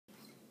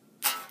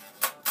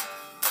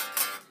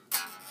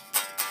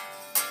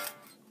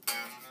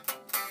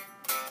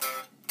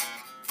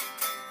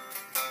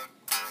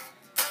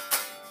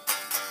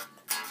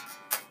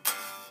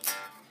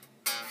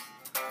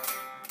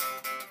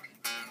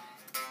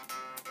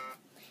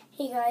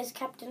Hey guys,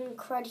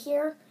 CaptainKrud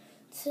here.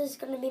 This is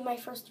going to be my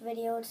first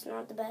video. It's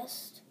not the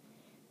best,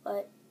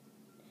 but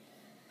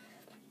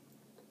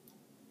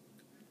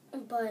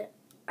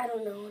I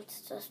don't know. It's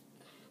just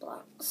blah.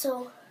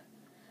 So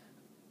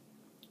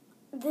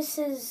this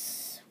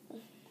is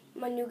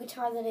my new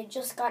guitar that I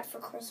just got for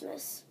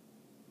Christmas.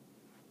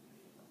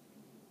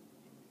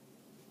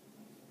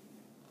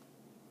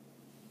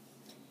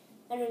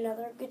 And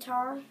another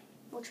guitar,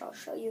 which I'll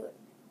show you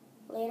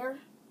later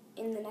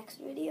in the next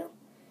video.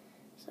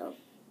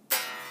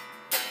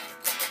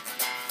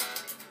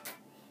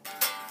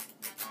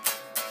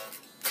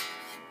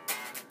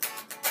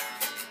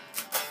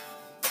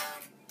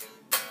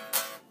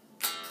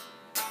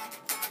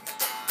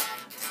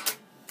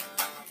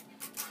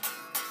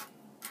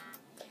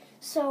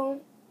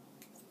 So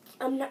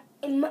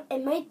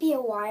it might be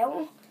a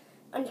while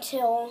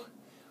until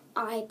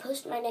I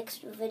post my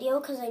next video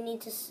because I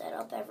need to set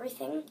up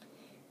everything.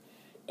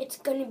 It's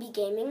going to be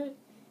gaming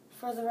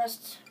for the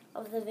rest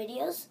of the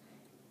videos.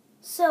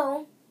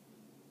 So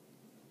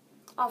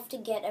I'll have to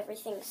get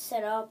everything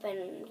set up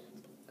and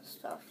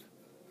stuff.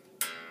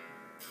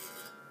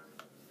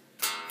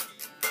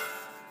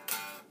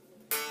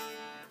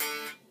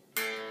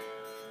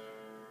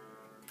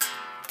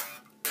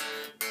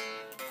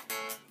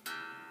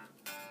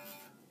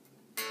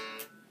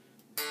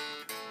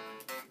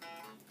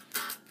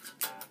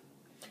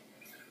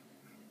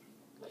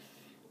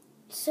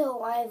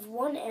 So I have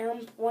one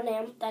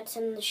amp that's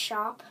in the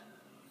shop.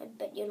 I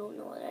bet you don't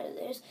know what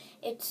that is.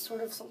 It's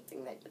sort of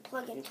something that you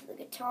plug into the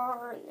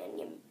guitar and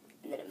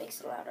then it makes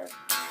it louder.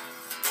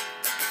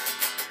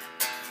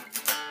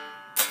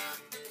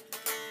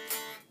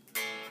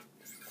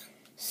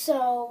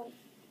 So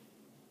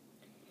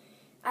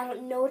I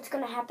don't know what's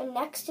gonna happen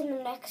next in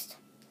the next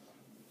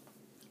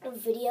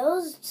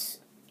videos.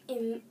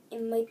 It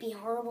might be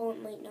horrible,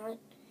 it might not.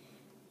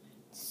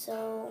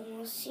 So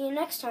we'll see you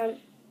next time.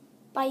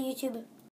 Bye, YouTube.